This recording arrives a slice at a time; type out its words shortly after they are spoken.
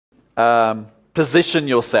position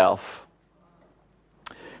yourself.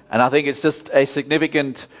 And I think it's just a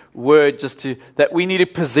significant word that we need to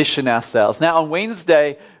position ourselves. Now, on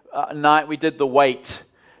Wednesday night, we did the weight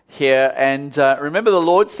here. And remember, the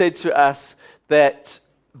Lord said to us that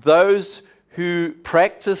those who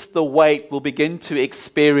practice the weight will begin to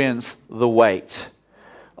experience the weight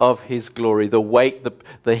of His glory, the weight,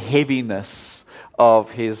 the heaviness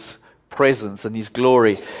of His presence and His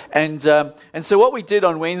glory. And so what we did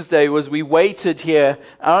on Wednesday was we waited here.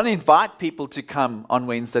 I don't invite people to come on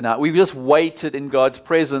Wednesday night. We just waited in God's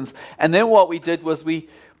presence. And then what we did was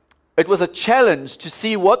it was a challenge to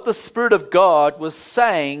see what the Spirit of God was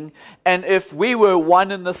saying, and if we were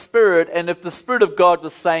one in the Spirit, and if the Spirit of God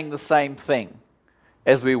was saying the same thing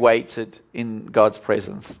as we waited in God's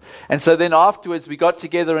presence. And so then afterwards we got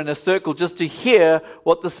together in a circle just to hear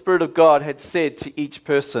what the Spirit of God had said to each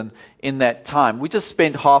person in that time. We just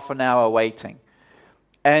spent half an hour waiting.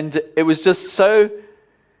 And it was just so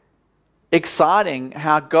exciting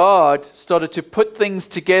how God started to put things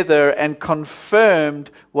together and confirmed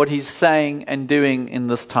what He's saying and doing in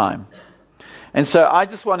this time. And so I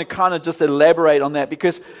just want to kind of just elaborate on that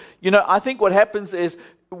because, I think what happens is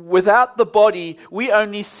without the body, we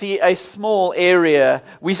only see a small area.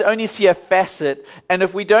 We only see a facet. And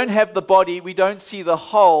if we don't have the body, we don't see the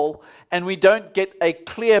whole, and we don't get a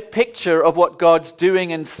clear picture of what God's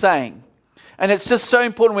doing and saying. And it's just so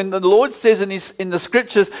important when the Lord says in the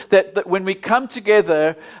scriptures that when we come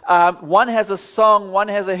together, one has a song, one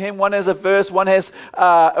has a hymn, one has a verse, one has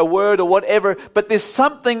a word or whatever, but there's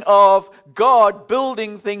something of God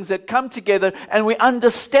building things that come together and we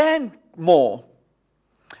understand more.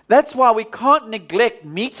 That's why we can't neglect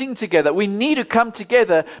meeting together. We need to come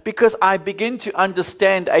together because I begin to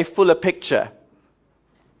understand a fuller picture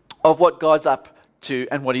of what God's up to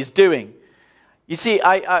and what He's doing. You see,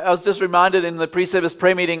 I was just reminded in the pre-service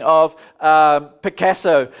prayer meeting of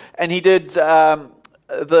Picasso, and he did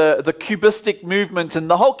the cubistic movement, and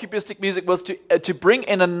the whole cubistic music was to bring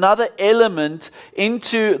in another element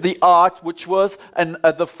into the art, which was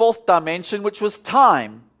the fourth dimension, which was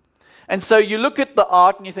time. And so you look at the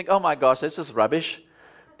art and you think, oh my gosh, that's just rubbish.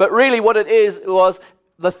 But really what it was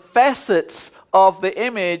the facets of the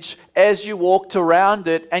image as you walked around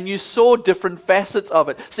it and you saw different facets of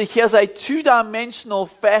it. So here's a two-dimensional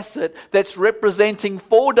facet that's representing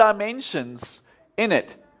 4 dimensions in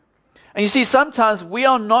it. And you see, sometimes we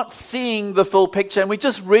are not seeing the full picture and we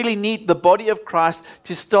just really need the body of Christ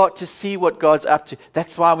to start to see what God's up to.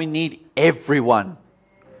 That's why we need everyone.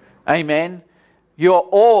 Amen. You're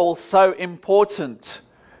all so important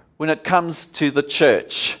when it comes to the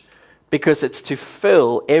church. Because it's to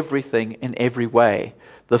fill everything in every way,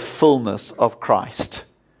 the fullness of Christ.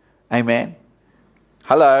 Amen.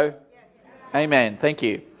 Hello. Amen. Thank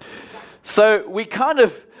you. So we kind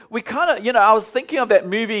of, I was thinking of that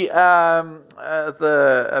movie,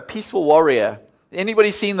 the Peaceful Warrior.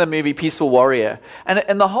 Anybody seen the movie Peaceful Warrior?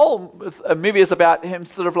 And the whole movie is about him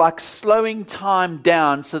sort of like slowing time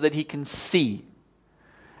down so that he can see.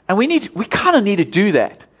 And we kind of need to do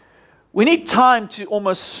that. We need time to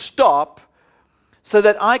almost stop so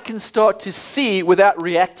that I can start to see without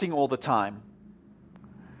reacting all the time.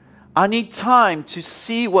 I need time to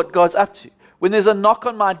see what God's up to. When there's a knock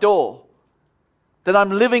on my door, that I'm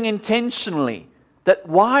living intentionally, that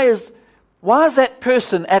why is that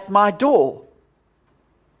person at my door?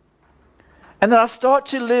 And then I start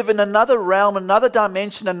to live in another realm, another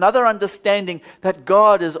dimension, another understanding that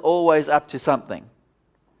God is always up to something.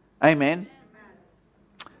 Amen.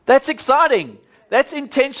 That's exciting. That's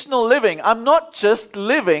intentional living. I'm not just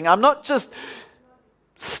living. I'm not just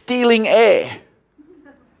stealing air.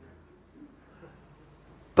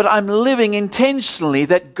 But I'm living intentionally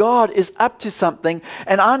that God is up to something,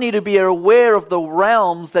 and I need to be aware of the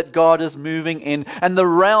realms that God is moving in, and the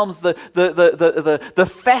realms,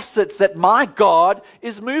 the facets that my God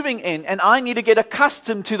is moving in. And I need to get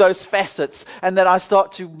accustomed to those facets, and that I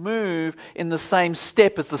start to move in the same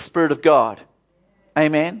step as the Spirit of God.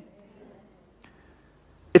 Amen.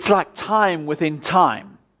 It's like time within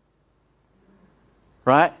time.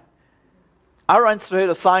 Right? I once heard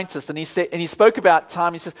a scientist, and he spoke about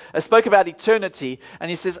time. He says, spoke about eternity, and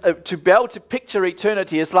he says to be able to picture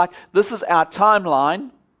eternity is like this is our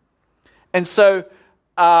timeline. And so,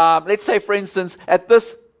 let's say, for instance, at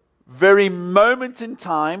this very moment in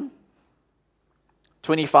time,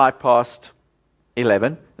 25 past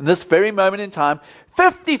 11, in this very moment in time,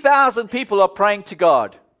 50,000 people are praying to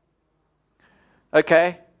God.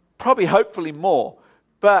 Okay? Probably, hopefully more.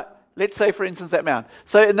 But let's say, for instance, that amount.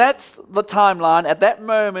 So, and that's the timeline. At that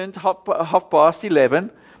moment, half past 11,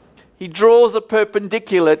 he draws a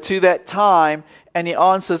perpendicular to that time, and He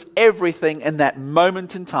answers everything in that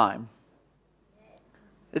moment in time.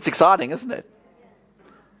 It's exciting, isn't it?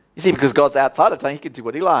 You see, because God's outside of time, He can do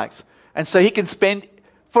what He likes. And so He can spend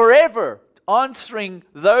forever answering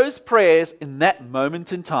those prayers in that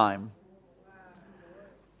moment in time.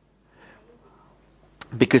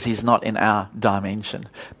 Because He's not in our dimension.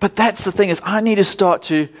 But that's the thing, is I need to start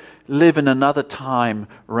to live in another time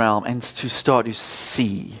realm and to start to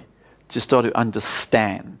see, to start to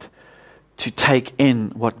understand, to take in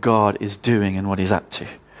what God is doing and what He's up to.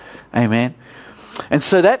 Amen. And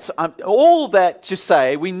so that's all that to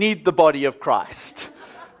say we need the body of Christ.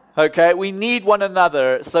 Okay, we need one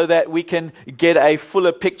another so that we can get a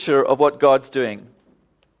fuller picture of what God's doing.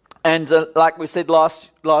 And like we said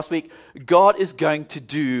last week, God is going to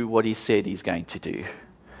do what He said He's going to do.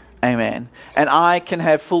 Amen. And I can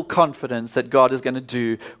have full confidence that God is going to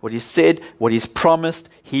do what He said, what He's promised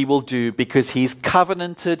He will do, because He's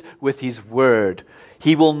covenanted with His word.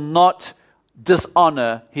 He will not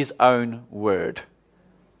dishonor His own word.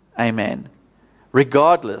 Amen.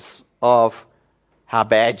 Regardless of how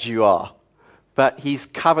bad you are. But He's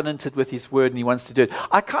covenanted with His word and He wants to do it.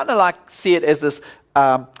 I kind of see it as this,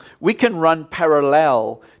 we can run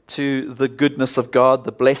parallel to the goodness of God,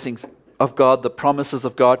 the blessings of God, the promises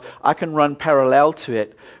of God. I can run parallel to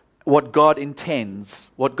it, what God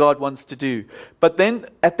intends, what God wants to do. But then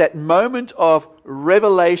at that moment of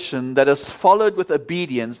revelation that is followed with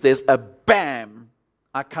obedience, there's a bam,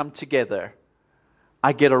 I come together.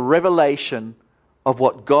 I get a revelation of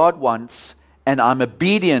what God wants, and I'm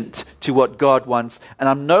obedient to what God wants, and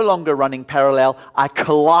I'm no longer running parallel. I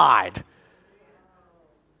collide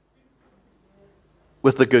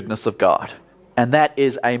with the goodness of God. And that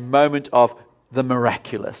is a moment of the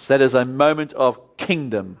miraculous. That is a moment of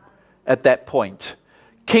kingdom at that point.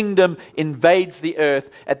 Kingdom invades the earth.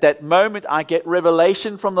 At that moment, I get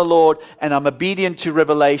revelation from the Lord, and I'm obedient to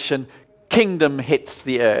revelation. Kingdom hits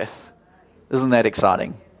the earth. Isn't that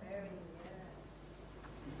exciting?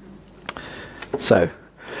 So,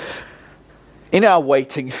 in our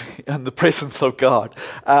waiting in the presence of God,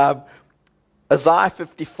 Isaiah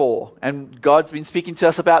 54, and God's been speaking to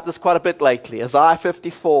us about this quite a bit lately. Isaiah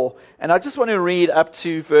 54, and I just want to read up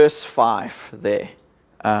to verse 5 there.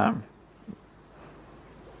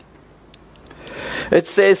 It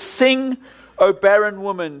says, "Sing, O barren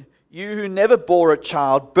woman, you who never bore a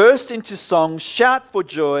child, burst into song, shout for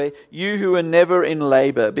joy, you who are never in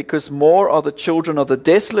labor, because more are the children of the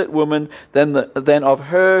desolate woman than of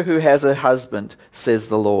her who has a husband, says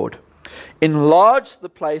the Lord. Enlarge the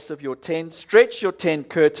place of your tent, stretch your tent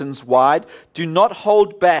curtains wide, do not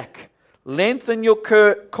hold back. Lengthen your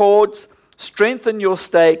cords, strengthen your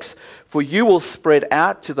stakes, for you will spread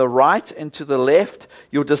out to the right and to the left.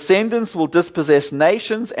 Your descendants will dispossess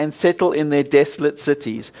nations and settle in their desolate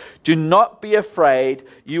cities. Do not be afraid,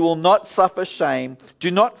 you will not suffer shame.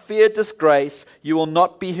 Do not fear disgrace, you will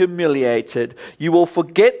not be humiliated. You will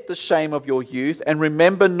forget the shame of your youth and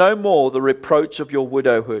remember no more the reproach of your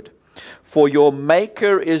widowhood. For your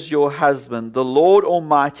Maker is your husband, the Lord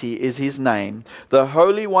Almighty is His name. The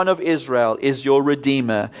Holy One of Israel is your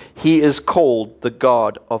Redeemer. He is called the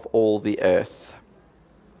God of all the earth."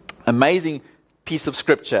 Amazing piece of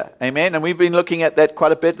scripture. Amen. And we've been looking at that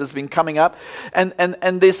quite a bit. It's been coming up. And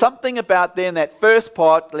there's something about there in that first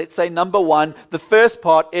part, let's say number one, the first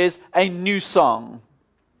part is a new song.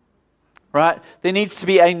 Right? There needs to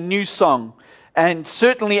be a new song. And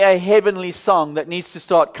certainly a heavenly song that needs to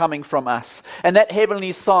start coming from us. And that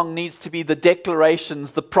heavenly song needs to be the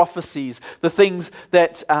declarations, the prophecies, the things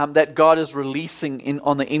that God is releasing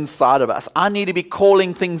on the inside of us. I need to be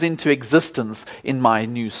calling things into existence in my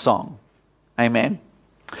new song. Amen.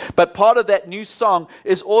 But part of that new song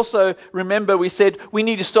is also, remember we said, we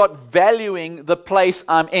need to start valuing the place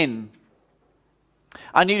I'm in.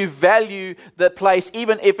 I need to value the place,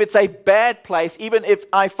 even if it's a bad place, even if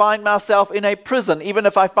I find myself in a prison, even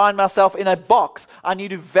if I find myself in a box, I need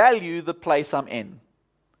to value the place I'm in.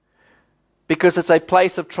 Because it's a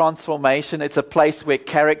place of transformation, it's a place where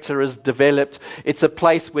character is developed, it's a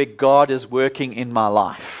place where God is working in my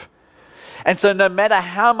life. And so no matter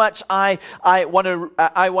how much I want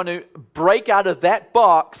to break out of that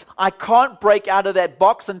box, I can't break out of that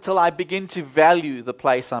box until I begin to value the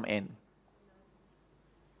place I'm in.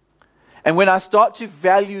 And when I start to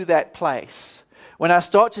value that place, when I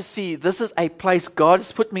start to see this is a place God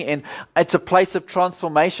has put me in, it's a place of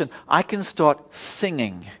transformation, I can start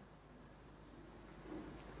singing.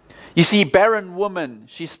 You see, barren woman,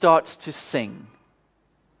 she starts to sing.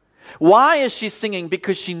 Why is she singing?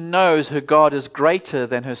 Because she knows her God is greater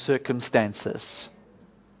than her circumstances.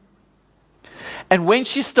 And when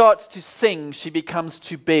she starts to sing, she becomes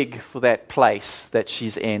too big for that place that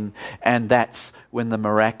she's in. And that's when the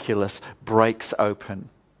miraculous breaks open.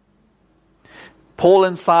 Paul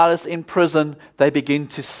and Silas in prison, they begin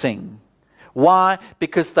to sing. Why?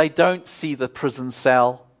 Because they don't see the prison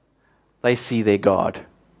cell. They see their God.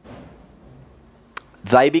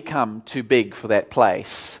 They become too big for that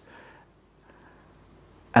place.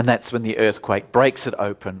 And that's when the earthquake breaks it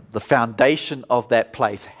open. The foundation of that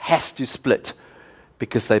place has to split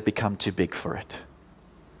because they've become too big for it.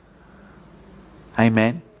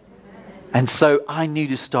 Amen? And so I need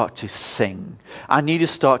to start to sing. I need to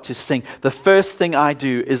start to sing. The first thing I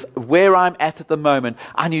do is where I'm at the moment,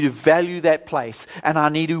 I need to value that place. And I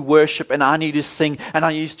need to worship and I need to sing. And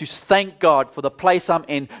I need to thank God for the place I'm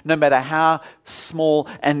in, no matter how small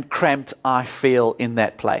and cramped I feel in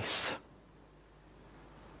that place.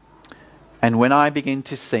 And when I begin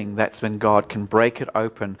to sing, that's when God can break it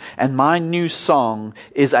open. And my new song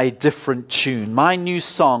is a different tune. My new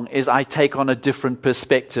song is I take on a different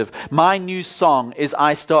perspective. My new song is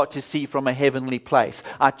I start to see from a heavenly place.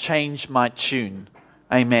 I change my tune.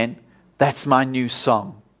 Amen. That's my new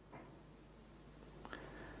song.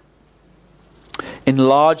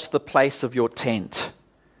 Enlarge the place of your tent.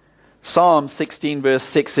 Psalm 16 verse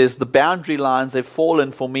 6 says, the boundary lines have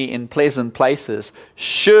fallen for me in pleasant places.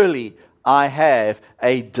 Surely I have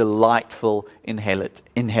a delightful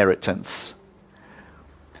inheritance.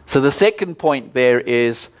 So the second point there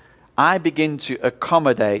is, I begin to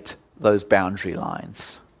accommodate those boundary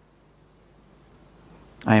lines.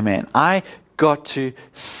 Amen. I got to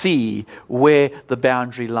see where the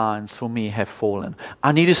boundary lines for me have fallen.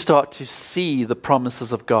 I need to start to see the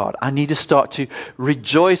promises of God. I need to start to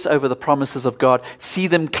rejoice over the promises of God, see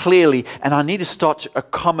them clearly, and I need to start to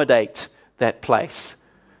accommodate that place.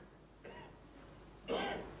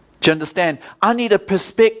 Do you understand? I need a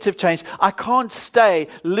perspective change. I can't stay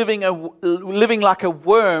living like a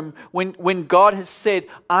worm when God has said,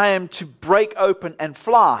 I am to break open and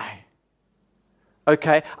fly.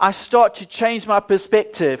 Okay? I start to change my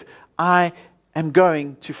perspective. I am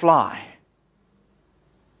going to fly.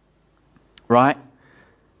 Right?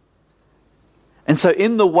 And so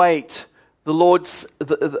in the wait, the Lord's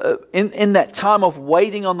in that time of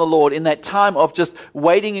waiting on the Lord, in that time of just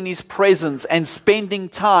waiting in His presence and spending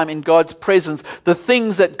time in God's presence, the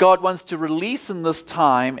things that God wants to release in this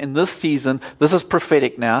time, in this season, this is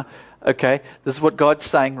prophetic now, okay? This is what God's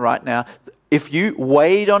saying right now. If you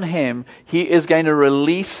wait on Him, He is going to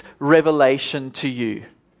release revelation to you.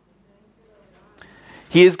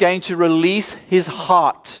 He is going to release His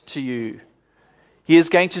heart to you. He is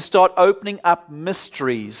going to start opening up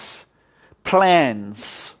mysteries,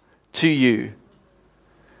 plans to you.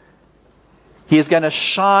 He is going to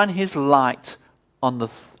shine His light on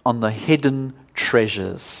the hidden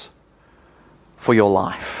treasures for your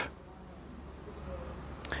life.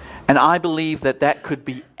 And I believe that could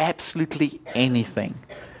be absolutely anything.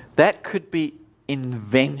 That could be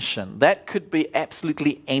invention. That could be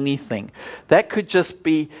absolutely anything. That could just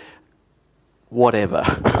be whatever.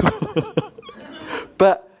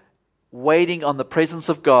 But waiting on the presence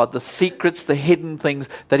of God, the secrets, the hidden things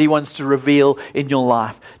that He wants to reveal in your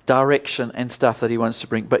life, direction and stuff that He wants to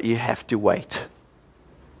bring, but you have to wait.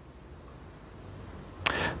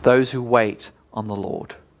 Those who wait on the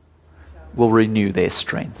Lord will renew their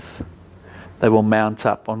strength. They will mount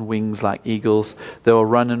up on wings like eagles. They will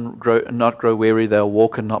run and not grow weary. They will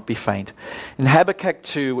walk and not be faint. In Habakkuk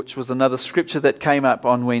 2, which was another scripture that came up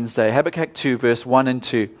on Wednesday, Habakkuk 2 verse 1 and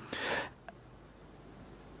 2,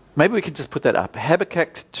 maybe we can just put that up.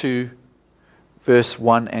 Habakkuk 2, verse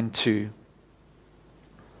 1 and 2.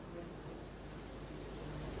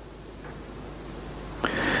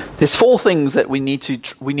 There's four things that we need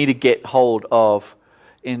to get hold of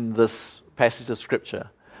in this passage of Scripture.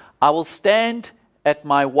 I will stand at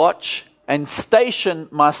my watch and station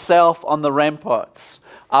myself on the ramparts.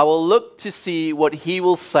 I will look to see what He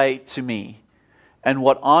will say to me and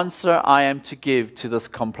what answer I am to give to this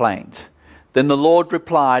complaint. Then the Lord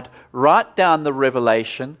replied, write down the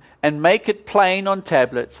revelation and make it plain on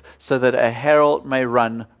tablets so that a herald may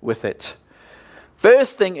run with it.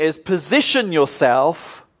 First thing is position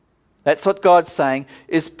yourself. That's what God's saying,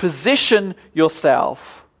 is position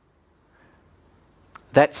yourself.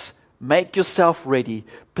 That's make yourself ready.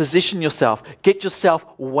 Position yourself. Get yourself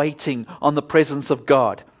waiting on the presence of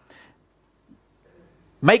God.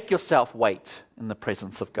 Make yourself wait in the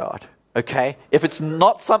presence of God. Okay? If it's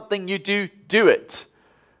not something you do, do it.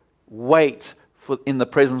 Wait in the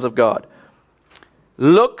presence of God.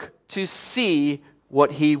 Look to see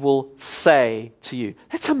what He will say to you.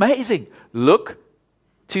 That's amazing. Look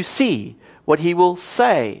to see what He will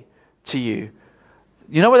say to you.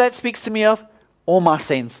 You know what that speaks to me of? All my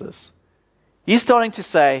senses. He's starting to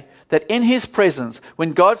say that in His presence,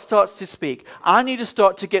 when God starts to speak, I need to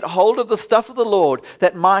start to get hold of the stuff of the Lord,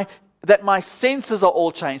 that my senses are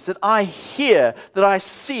all changed, that I hear, that I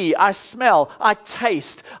see, I smell, I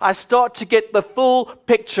taste. I start to get the full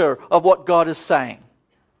picture of what God is saying.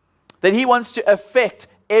 That He wants to affect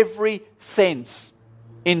every sense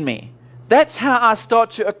in me. That's how I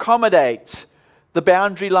start to accommodate the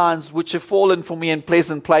boundary lines which have fallen for me in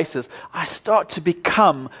pleasant places. I start to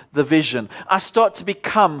become the vision. I start to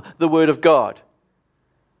become the Word of God.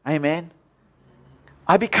 Amen.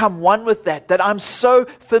 I become one with that I'm so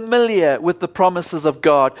familiar with the promises of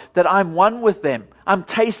God that I'm one with them. I'm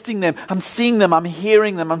tasting them. I'm seeing them. I'm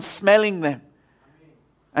hearing them. I'm smelling them.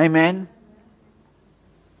 Amen.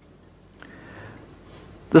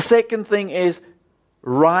 The second thing is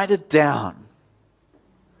write it down.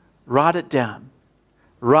 Write it down.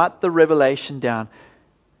 Write the revelation down.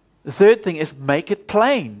 The third thing is make it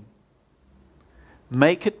plain.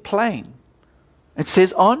 Make it plain. It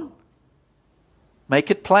says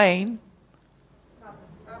make it plain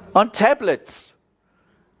on tablets.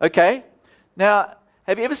 Okay? Now,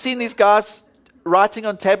 have you ever seen these guys writing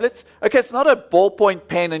on tablets? Okay, it's not a ballpoint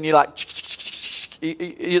pen and you're like,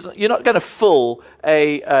 you're not going to fill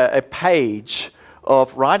a page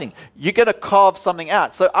of writing. You're going to carve something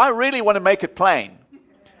out. So I really want to make it plain.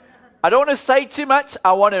 I don't want to say too much.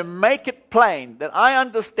 I want to make it plain that I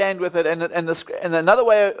understand with it. And another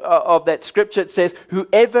way of that scripture, it says,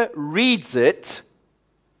 whoever reads it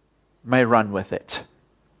may run with it.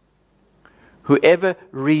 Whoever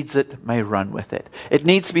reads it may run with it. It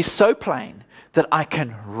needs to be so plain that I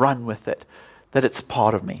can run with it, that it's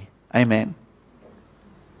part of me. Amen.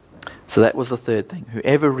 So that was the third thing.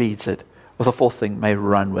 Whoever reads it, or the fourth thing, may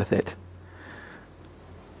run with it.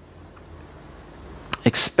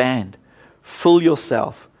 Expand. Fill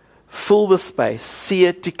yourself. Fill the space. See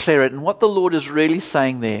it, declare it. And what the Lord is really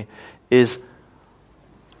saying there is,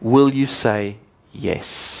 will you say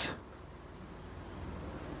yes?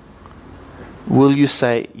 Will you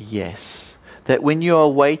say yes? That when you are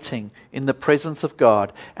waiting in the presence of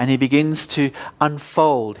God and He begins to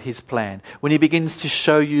unfold His plan, when He begins to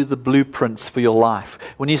show you the blueprints for your life,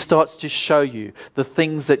 when He starts to show you the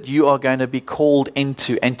things that you are going to be called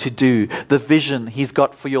into and to do, the vision He's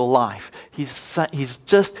got for your life,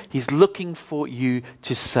 He's looking for you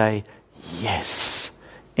to say yes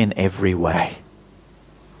in every way.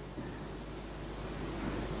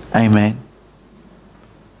 Amen.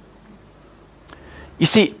 You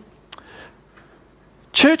see,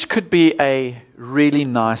 church could be a really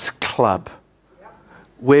nice club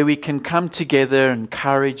where we can come together and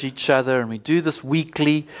encourage each other, and we do this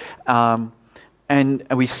weekly, and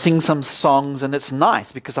we sing some songs, and it's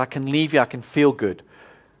nice because I can leave here, I can feel good.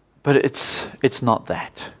 But it's not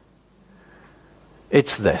that.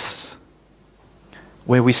 It's this,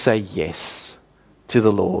 where we say yes to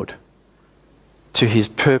the Lord, to His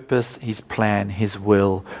purpose, His plan, His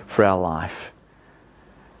will for our life.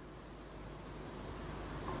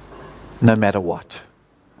 No matter what.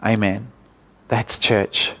 Amen. That's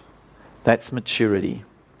church. That's maturity.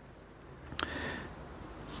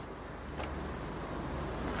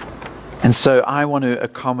 And so I want to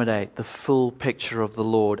accommodate the full picture of the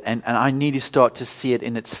Lord, and I need to start to see it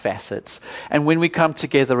in its facets. And when we come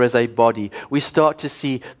together as a body, we start to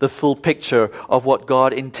see the full picture of what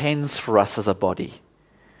God intends for us as a body.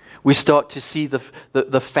 We start to see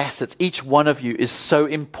the facets. Each one of you is so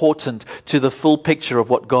important to the full picture of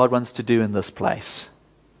what God wants to do in this place.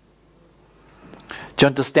 Do you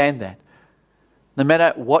understand that? No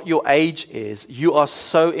matter what your age is, you are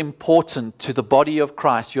so important to the body of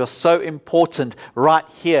Christ. You are so important right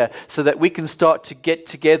here, so that we can start to get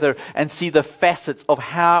together and see the facets of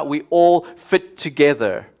how we all fit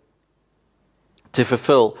together to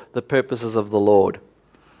fulfill the purposes of the Lord.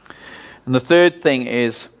 And the third thing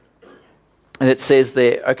is, and it says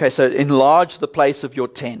there, okay, so enlarge the place of your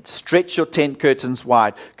tent. Stretch your tent curtains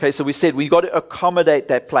wide. Okay, so we said we've got to accommodate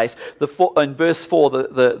that place. In verse 4,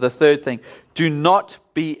 the third thing, do not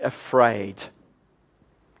be afraid.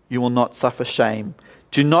 You will not suffer shame.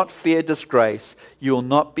 Do not fear disgrace. You will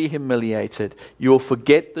not be humiliated. You will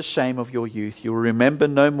forget the shame of your youth. You will remember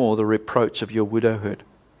no more the reproach of your widowhood.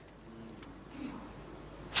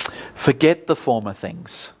 Forget the former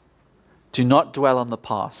things. Do not dwell on the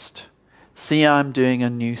past. See, I'm doing a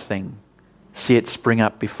new thing. See it spring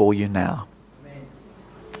up before you now.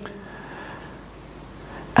 Amen.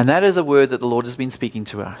 And that is a word that the Lord has been speaking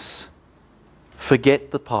to us. Forget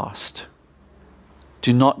the past.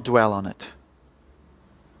 Do not dwell on it.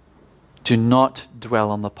 Do not dwell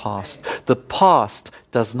on the past. The past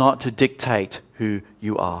does not dictate who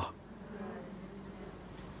you are.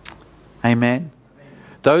 Amen.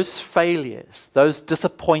 Those failures, those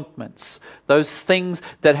disappointments, those things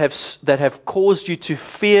that have caused you to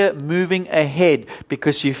fear moving ahead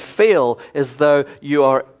because you feel as though you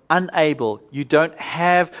are unable, you don't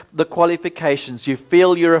have the qualifications, you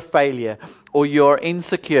feel you're a failure or you're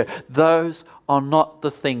insecure, those are not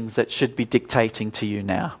the things that should be dictating to you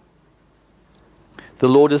now. The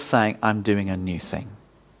Lord is saying, I'm doing a new thing.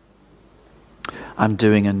 I'm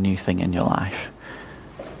doing a new thing in your life.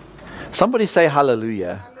 Somebody say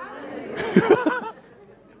hallelujah. Hallelujah.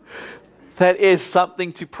 That is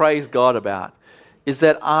something to praise God about, is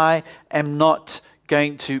that I am not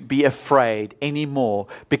going to be afraid anymore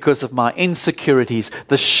because of my insecurities,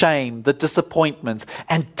 the shame, the disappointments.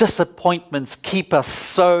 And disappointments keep us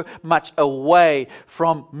so much away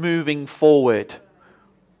from moving forward.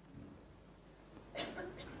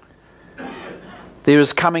 There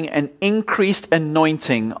is coming an increased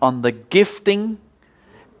anointing on the gifting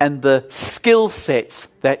and the skill sets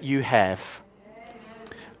that you have.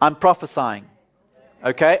 I'm prophesying.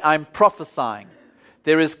 Okay? I'm prophesying.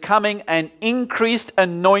 There is coming an increased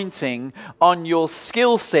anointing on your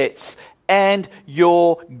skill sets and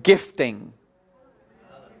your gifting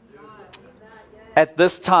at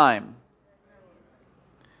this time.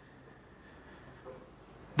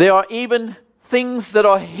 There are even things that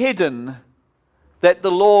are hidden that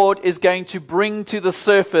the Lord is going to bring to the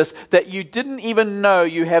surface that you didn't even know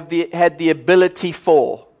you had the ability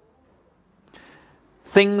for.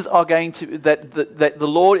 Things are going to that the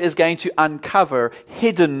Lord is going to uncover,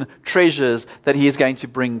 hidden treasures that He is going to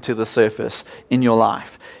bring to the surface in your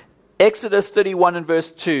life. Exodus 31 and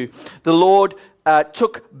verse 2, the Lord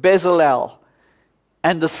took Bezalel,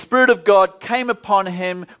 and the Spirit of God came upon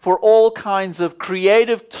him for all kinds of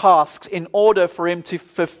creative tasks in order for him to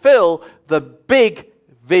fulfill the big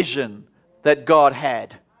vision that God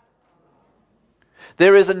had.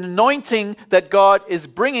 There is an anointing that God is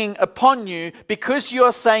bringing upon you because you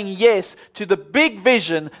are saying yes to the big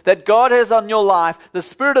vision that God has on your life. The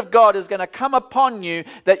Spirit of God is going to come upon you,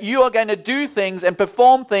 that you are going to do things and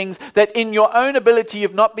perform things that in your own ability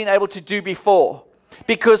you've not been able to do before.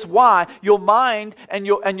 Because why? Your mind and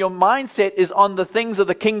your mindset is on the things of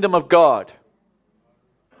the kingdom of God.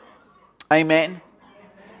 Amen.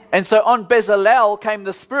 And so on Bezalel came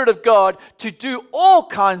the Spirit of God to do all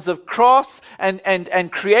kinds of crafts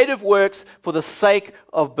and creative works for the sake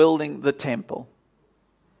of building the temple.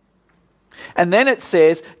 And then it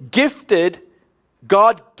says,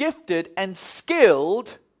 God gifted and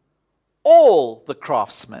skilled all the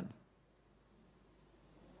craftsmen.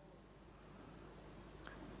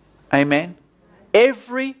 Amen.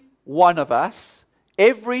 Every one of us,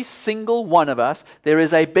 every single one of us, there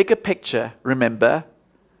is a bigger picture, remember.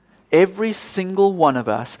 Every single one of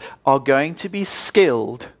us are going to be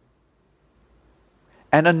skilled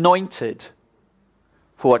and anointed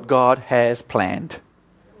for what God has planned.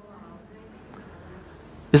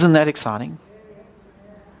 Isn't that exciting?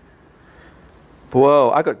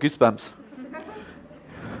 Whoa, I got goosebumps.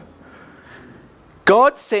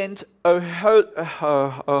 God sent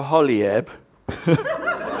Oholiab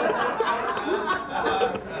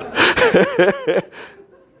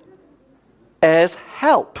as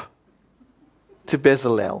help to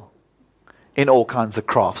Bezalel in all kinds of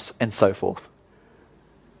crafts and so forth.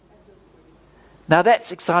 Now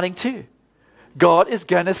that's exciting too. God is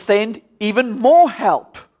going to send even more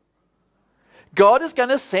help. God is going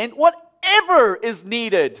to send whatever is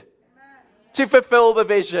needed to fulfill the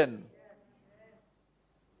vision.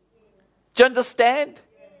 Do you understand?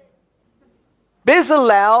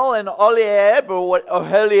 Bezalel and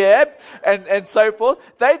Oholiab and so forth,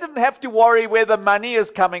 they didn't have to worry where the money is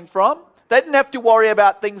coming from. They didn't have to worry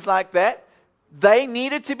about things like that. They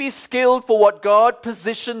needed to be skilled for what God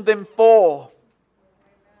positioned them for.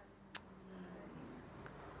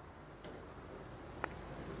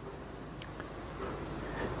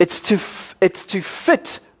 It's to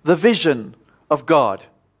fit the vision of God.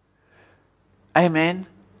 Amen.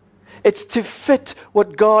 It's to fit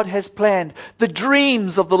what God has planned. The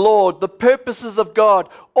dreams of the Lord, the purposes of God,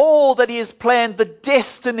 all that He has planned, the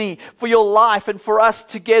destiny for your life and for us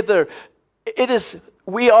together.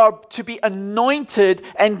 We are to be anointed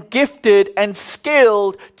and gifted and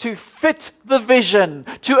skilled to fit the vision,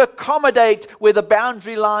 to accommodate where the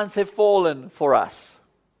boundary lines have fallen for us.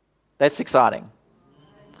 That's exciting.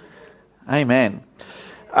 Amen.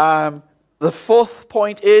 The fourth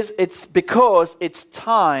point is, it's because it's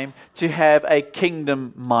time to have a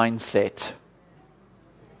kingdom mindset.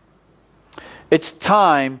 It's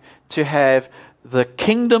time to have the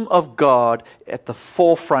kingdom of God at the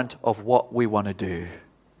forefront of what we want to do.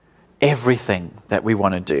 everything that we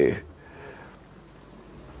want to do.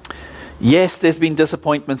 Yes, there's been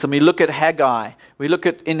disappointments, and we look at Haggai. We look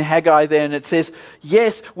at in Haggai there, and it says,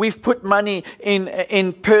 yes, we've put money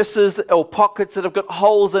in purses or pockets that have got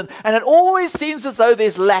holes in, and it always seems as though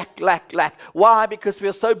there's lack. Why? Because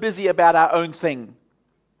we're so busy about our own thing.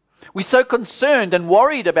 We're so concerned and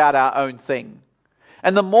worried about our own thing.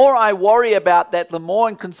 And the more I worry about that, the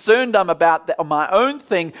more concerned I'm about that, my own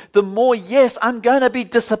thing, the more, yes, I'm going to be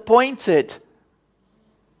disappointed.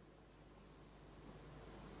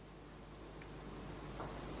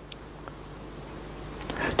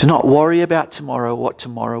 Do not worry about tomorrow, what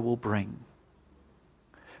tomorrow will bring.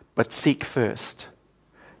 But seek first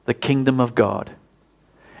the kingdom of God,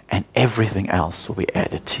 and everything else will be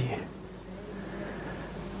added to you.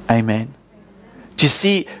 Amen. Do you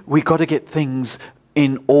see, we got to get things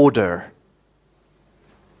in order.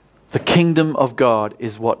 The kingdom of God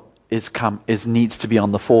is what needs to be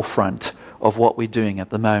on the forefront of what we're doing at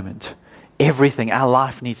the moment. Everything, our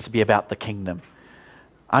life needs to be about the kingdom.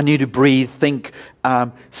 I need to breathe, think,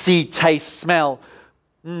 see, taste, smell.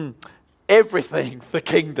 Everything, the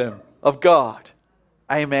kingdom of God.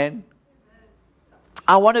 Amen.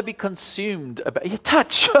 I want to be consumed about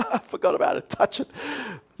touch. I forgot about it. Touch it.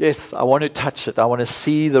 Yes, I want to touch it. I want to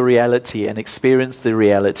see the reality and experience the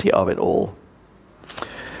reality of it all.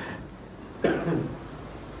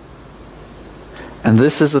 And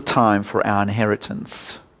this is a time for our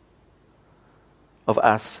inheritance, of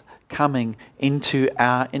us coming into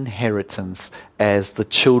our inheritance as the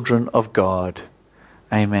children of God.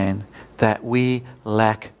 Amen. That we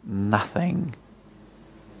lack nothing.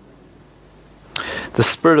 The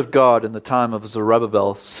Spirit of God in the time of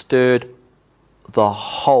Zerubbabel stirred the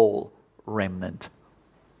whole remnant.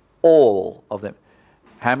 All of them.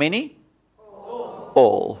 How many?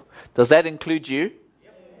 All. Does that include you?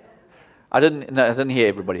 Yes. I didn't hear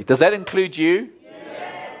everybody. Does that include you?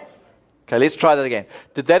 Yes. Okay, let's try that again.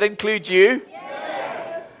 Did that include you?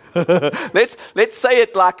 Yes. let's say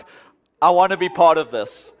it like, I want to be part of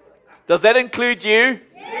this. Does that include you?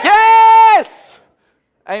 Yes!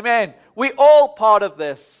 Amen. We're all part of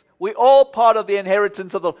this. We're all part of the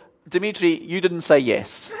inheritance of the... Dimitri, you didn't say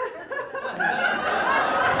yes.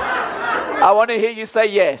 I want to hear you say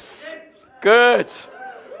yes. Good.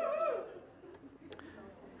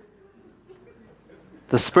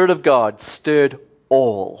 The Spirit of God stirred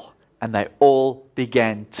all, and they all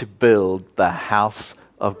began to build the house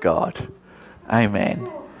of God.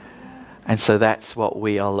 Amen. And so that's what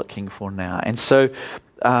we are looking for now. And so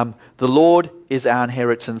the Lord is our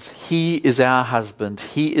inheritance. He is our husband.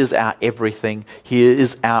 He is our everything. He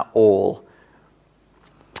is our all.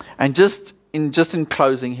 And just in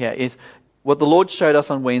closing here, is what the Lord showed us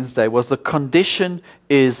on Wednesday was the condition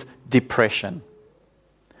is depression.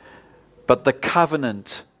 But the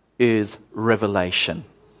covenant is revelation.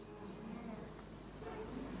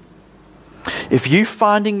 If you're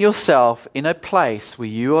finding yourself in a place where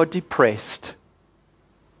you are depressed,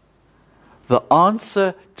 the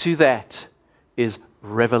answer to that is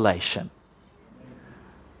revelation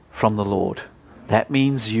from the Lord. That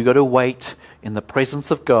means you got to wait in the presence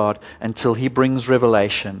of God until He brings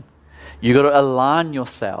revelation. You got to align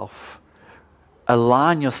yourself,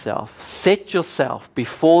 set yourself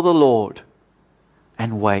before the Lord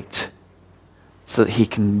and wait so that He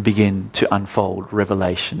can begin to unfold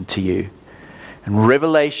revelation to you. And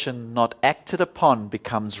revelation not acted upon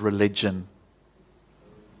becomes religion.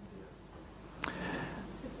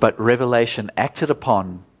 But revelation acted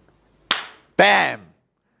upon, bam!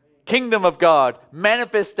 Kingdom of God,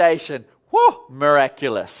 manifestation, whoo,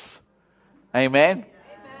 miraculous. Amen? Amen?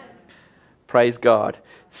 Praise God.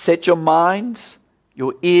 Set your minds,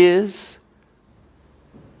 your ears,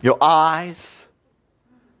 your eyes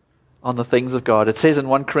on the things of God. It says in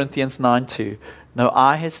 1 Corinthians 9:2, no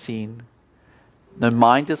eye has seen, no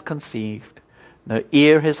mind has conceived, no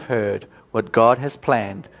ear has heard what God has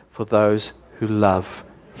planned for those who love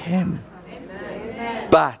Him. Amen.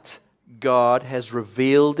 But God has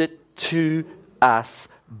revealed it to us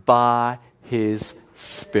by His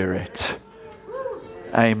Spirit.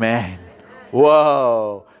 Amen.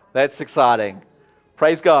 Whoa, that's exciting.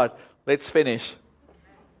 Praise God. Let's finish.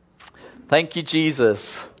 Thank you,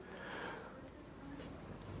 Jesus,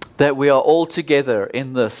 that we are all together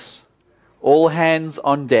in this, all hands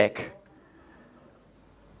on deck.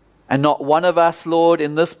 And not one of us, Lord,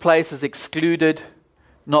 in this place is excluded.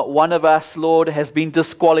 Not one of us, Lord, has been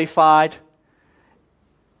disqualified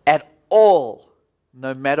at all,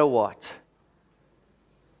 no matter what.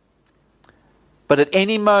 But at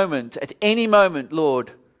any moment,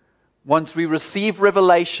 Lord, once we receive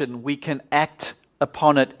revelation, we can act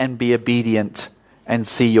upon it and be obedient and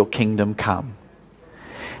see your kingdom come.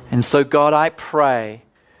 And so, God, I pray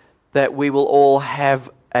that we will all have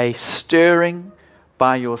a stirring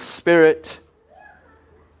by your Spirit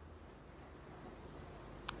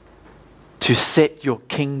to set your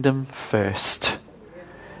kingdom first.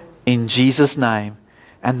 In Jesus' name.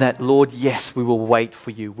 And that, Lord, yes, we will wait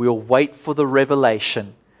for you. We'll wait for the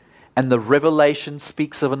revelation. And the revelation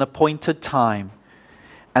speaks of an appointed time.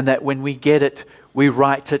 And that when we get it, we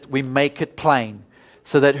write it, we make it plain,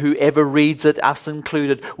 so that whoever reads it, us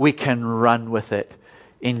included, we can run with it.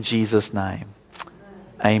 In Jesus' name.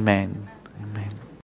 Amen.